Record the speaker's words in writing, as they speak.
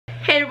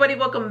Hey everybody,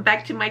 welcome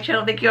back to my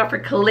channel. Thank you all for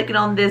clicking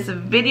on this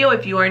video.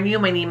 If you are new,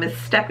 my name is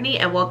Stephanie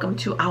and welcome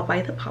to I'll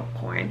Buy the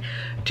Popcorn.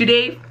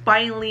 Today,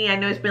 finally, I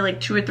know it's been like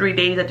 2 or 3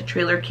 days that the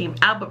trailer came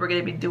out, but we're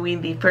going to be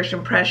doing the first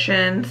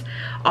impressions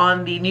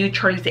on the new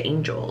Charlie's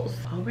Angels.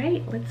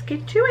 Alright, let's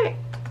get to it.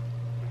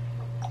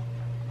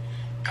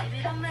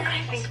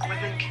 I think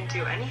women can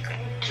do anything.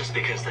 Just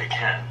because they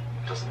can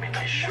doesn't mean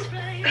they should.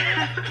 They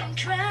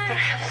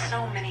have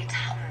so many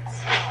talents.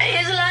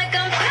 It's like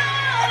I'm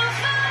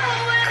powerful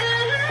with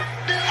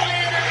a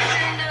little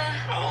tender.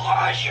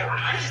 Oh, sure.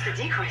 What is the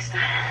decoy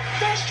stuff?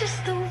 That's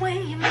just the way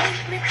you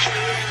make me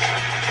feel.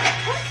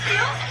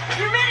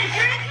 You're ready,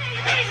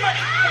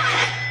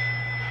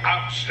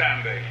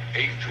 Outstanding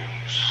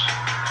Angels.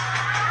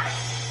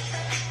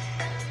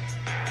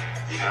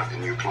 You have a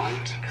new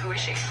client? Who is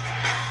she?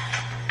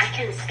 I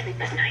can sleep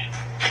at night.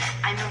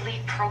 I'm the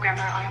lead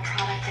programmer on a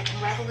product that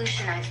can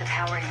revolutionize the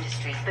power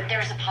industry, but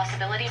there is a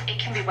possibility it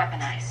can be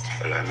weaponized.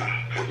 Elena,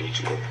 we need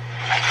to go.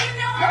 You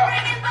know I'm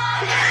bringing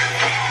balls.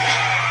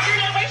 You're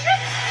not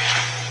waitress?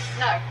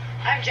 No,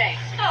 I'm Jane.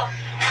 Oh.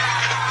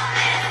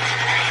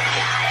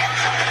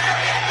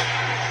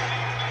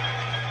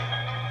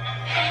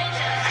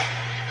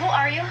 Who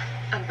are you?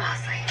 I'm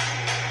Bosley.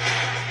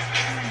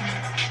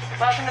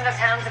 Welcome to the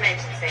Townsend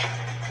Agency.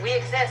 We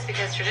exist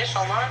because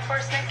traditional law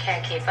enforcement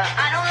can't keep up.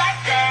 I don't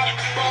like that,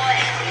 boy.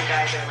 You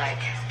guys are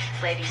like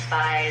lady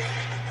spies.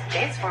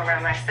 Jane's former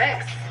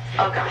MI6.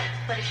 Oh god.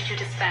 What did you do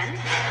to Sven?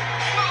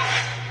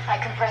 I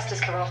compressed his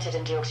carotid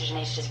and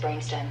deoxygenated his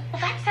brainstem.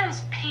 Well, that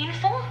sounds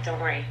painful. Don't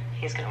worry,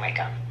 he's gonna wake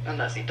up.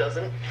 Unless he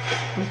doesn't.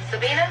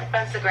 Sabina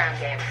runs the ground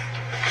game.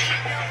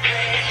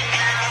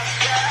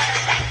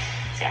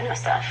 See, I know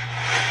stuff.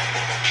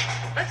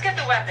 Let's get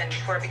the weapon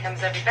before it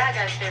becomes every bad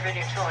guy's favorite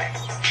new toy.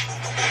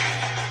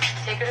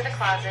 Take her to the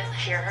closet,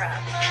 cheer her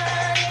up.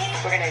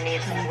 We're gonna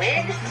need some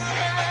wigs,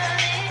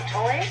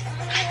 toys,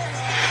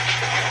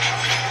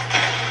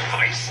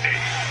 Feisty.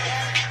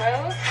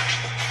 clothes.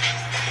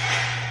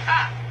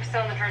 Ah, we're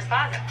still in the first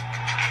closet.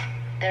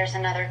 There's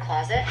another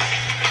closet. Oh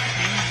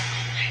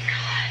my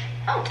god.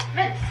 Oh,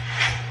 Vince.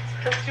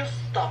 Let's just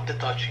stop the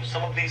touching.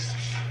 Some of these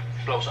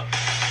blows up.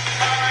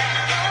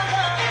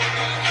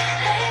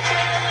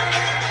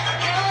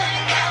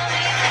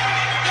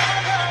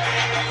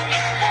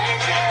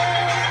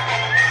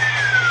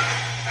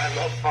 I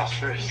love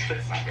phosphorus.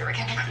 Here we go.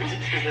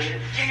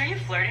 Jane, are you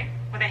flirting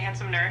with a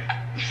handsome nerd?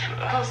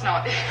 Of course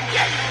not.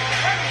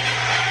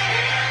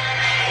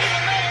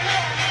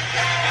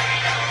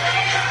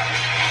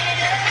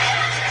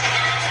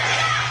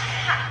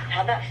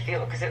 How'd that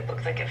feel? Because it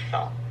looked like it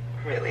felt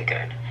really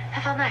good.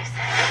 That felt nice.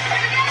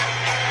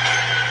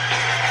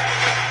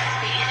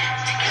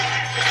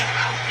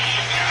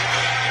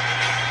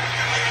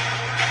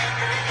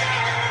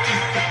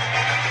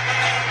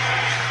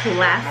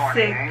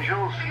 Classic.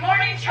 Angels. Good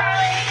morning, Charlie.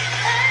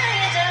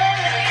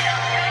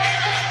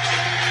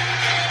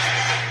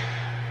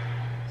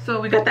 So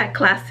we got that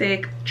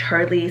classic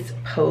Charlie's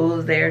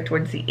pose there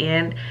towards the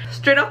end.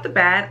 Straight off the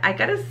bat, I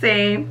gotta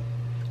say,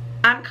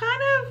 I'm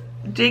kind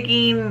of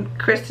digging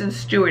Kristen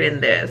Stewart in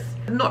this.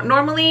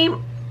 Normally,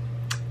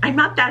 I'm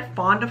not that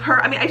fond of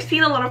her. I mean, I've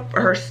seen a lot of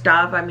her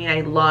stuff. I mean,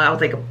 I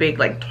was like a big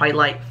like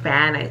Twilight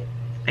fan.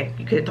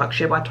 You couldn't talk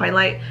shit about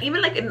Twilight.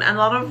 Even like in a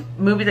lot of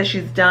movies that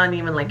she's done,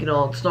 even like, you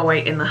know, Snow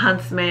White and the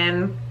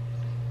Huntsman,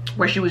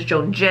 where she was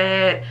Joan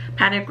Jett,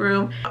 Panic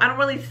Room. I don't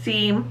really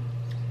see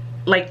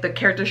like the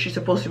character she's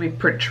supposed to be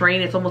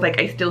portraying. It's almost like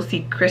I still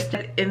see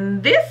Kristen.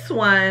 In this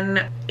one,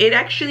 it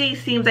actually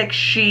seems like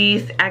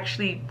she's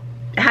actually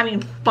having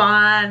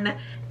fun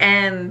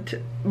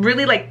and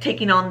really like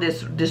taking on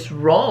this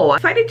role. I'm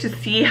excited to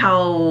see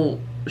how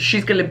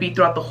she's gonna be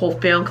throughout the whole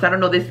film, because I don't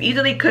know, this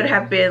easily could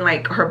have been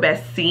like her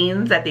best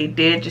scenes that they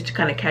did just to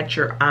kind of catch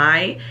your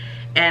eye,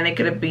 and it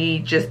could be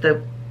just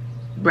the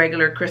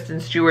regular Kristen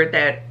Stewart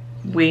that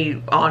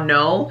we all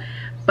know.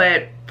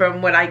 But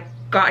from what I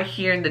got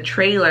here in the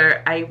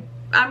trailer, I'm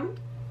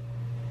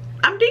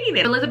digging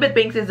it. Elizabeth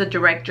Banks is a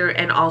director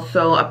and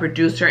also a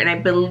producer, and I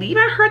believe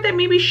I heard that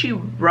maybe she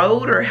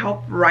wrote or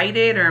helped write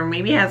it, or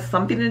maybe has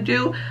something to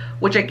do,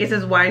 which I guess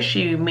is why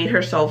she made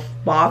herself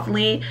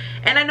Bosley.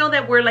 And I know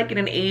that we're like in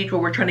an age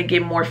where we're trying to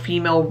get more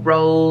female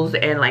roles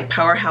and like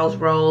powerhouse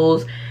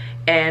roles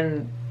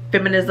and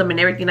feminism and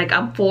everything. Like,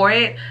 I'm for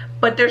it,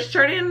 but there's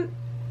certain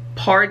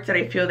parts that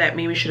I feel that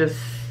maybe should have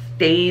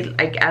stayed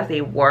like as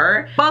they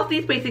were.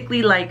 Bosley's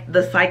basically like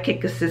the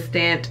sidekick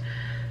assistant,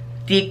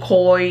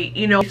 decoy,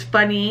 you know. He's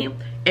funny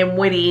and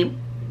witty,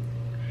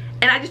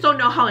 and I just don't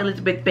know how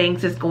Elizabeth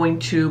Banks is going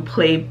to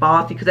play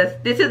Bosley, because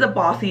this is a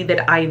Bosley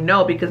that I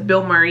know, because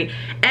Bill Murray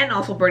and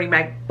also Bernie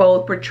Mac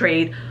both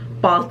portrayed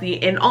Bosley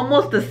in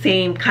almost the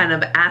same kind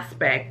of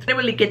aspect. I didn't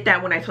really get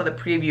that when I saw the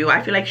preview.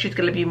 I feel like she's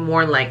gonna be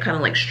more like kind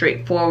of like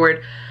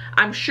straightforward.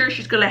 I'm sure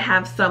she's gonna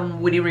have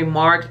some witty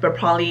remarks, but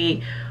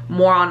probably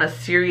more on a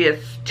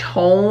serious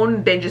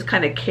tone than just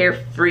kind of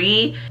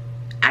carefree.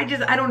 I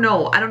don't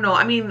know.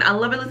 I mean, I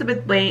love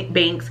Elizabeth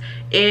Banks.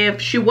 If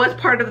she was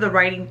part of the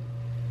writing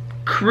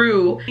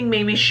crew. I think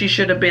maybe she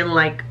should have been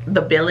like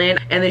the villain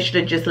and they should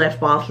have just left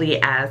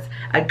Bosley as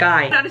a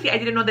guy. Honestly, I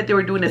didn't know that they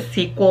were doing a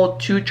sequel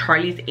to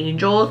Charlie's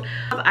Angels.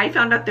 I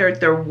found out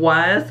there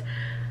was.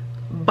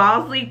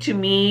 Bosley, to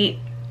me,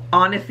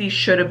 honestly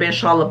should have been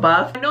Shia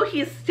LaBeouf. I know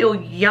he's still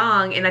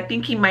young and I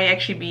think he might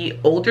actually be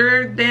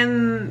older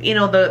than, you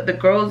know, the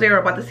girls there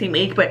are about the same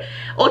age, but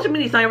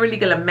ultimately it's not really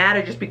gonna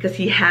matter just because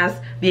he has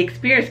the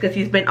experience, because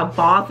he's been a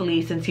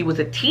Bosley since he was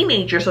a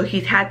teenager, so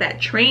he's had that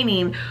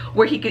training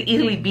where he could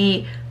easily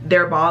be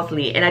their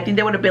Bosley. And I think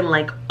that would have been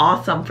like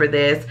awesome for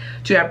this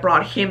to have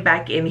brought him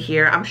back in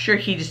here. I'm sure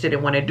he just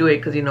didn't want to do it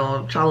because, you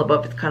know, Shia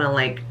LaBeouf is kind of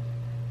like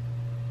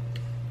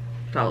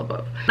all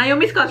above.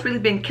 Naomi Scott's really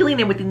been killing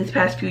it within these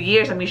past few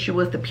years. I mean, she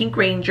was the Pink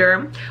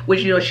Ranger,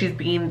 which, you know, she's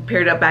being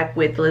paired up back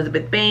with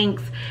Elizabeth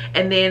Banks,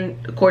 and then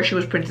of course she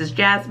was Princess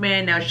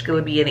Jasmine. Now she's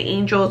gonna be an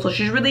angel, so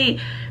she's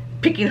really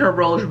picking her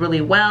roles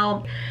really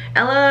well.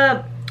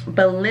 Ella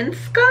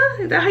Balinska,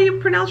 is that how you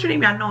pronounce her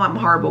name? I know I'm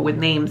horrible with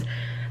names.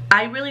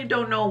 I really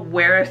don't know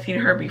where I've seen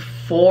her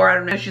before. I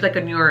don't know if she's like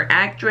a newer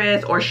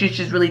actress or she's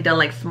just really done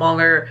like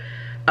smaller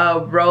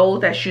role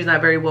that she's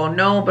not very well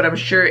known, but I'm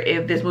sure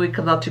if this movie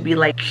comes out to be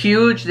like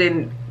huge,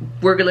 then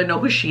we're gonna know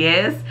who she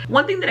is.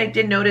 One thing that I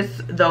did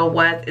notice though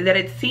was that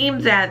it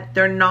seems that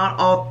they're not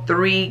all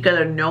three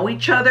gonna know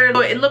each other.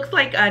 So it looks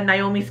like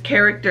Naomi's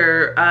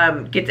character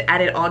gets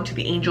added on to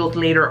the Angels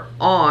later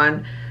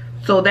on,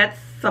 so that's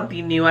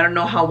something new. I don't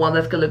know how well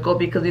that's gonna go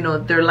because, you know,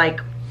 they're like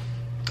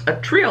a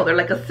trio, they're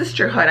like a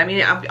sisterhood. I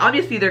mean,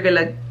 obviously they're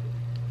gonna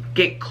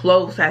get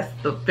close as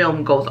the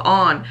film goes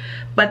on,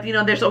 but you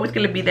know, there's always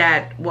going to be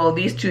that, well,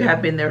 these two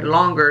have been there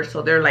longer,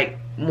 so they're like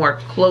more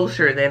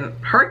closer than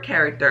her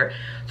character.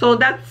 So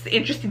that's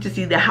interesting to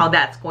see how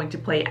that's going to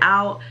play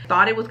out.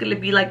 Thought it was going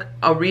to be like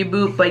a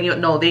reboot, but you know,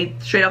 no, they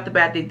straight off the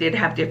bat they did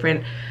have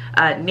different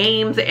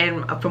names,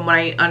 and from what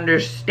I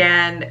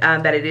understand,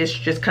 that it is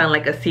just kind of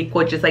like a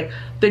sequel, just like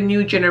the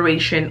new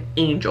generation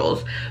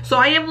Angels. So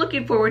I am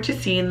looking forward to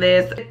seeing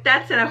this. With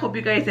that said, I hope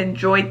you guys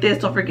enjoyed this.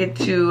 Don't forget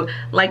to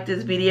like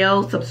this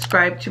video,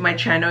 subscribe to my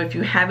channel if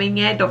you haven't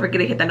yet. Don't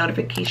forget to hit that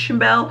notification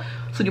bell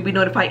so you'll be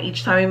notified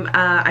each time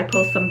I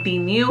post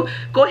something new.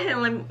 Go ahead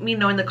and let me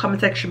know in the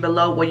comment section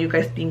below what you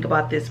guys think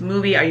about this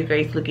movie. Are you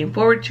guys looking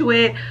forward to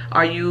it?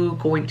 Are you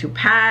going to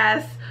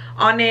pass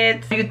on it?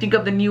 What do you think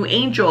of the new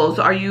Angels?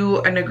 Are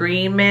you in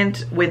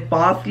agreement with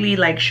Bosley?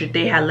 Like, should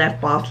they have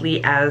left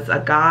Bosley as a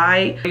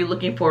guy? Are you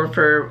looking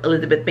for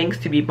Elizabeth Banks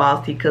to be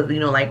Bosley because, you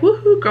know, like,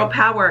 woohoo, girl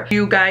power? Do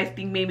you guys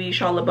think maybe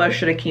Shia LaBeouf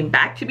should have came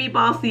back to be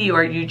Bosley, or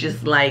are you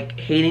just like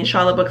hating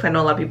Shia LaBeouf? Because I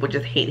know a lot of people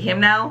just hate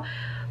him now.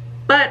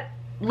 But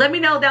let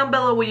me know down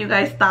below what you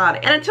guys thought,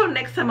 and until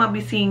next time, I'll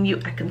be seeing you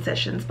at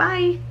concessions.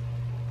 Bye.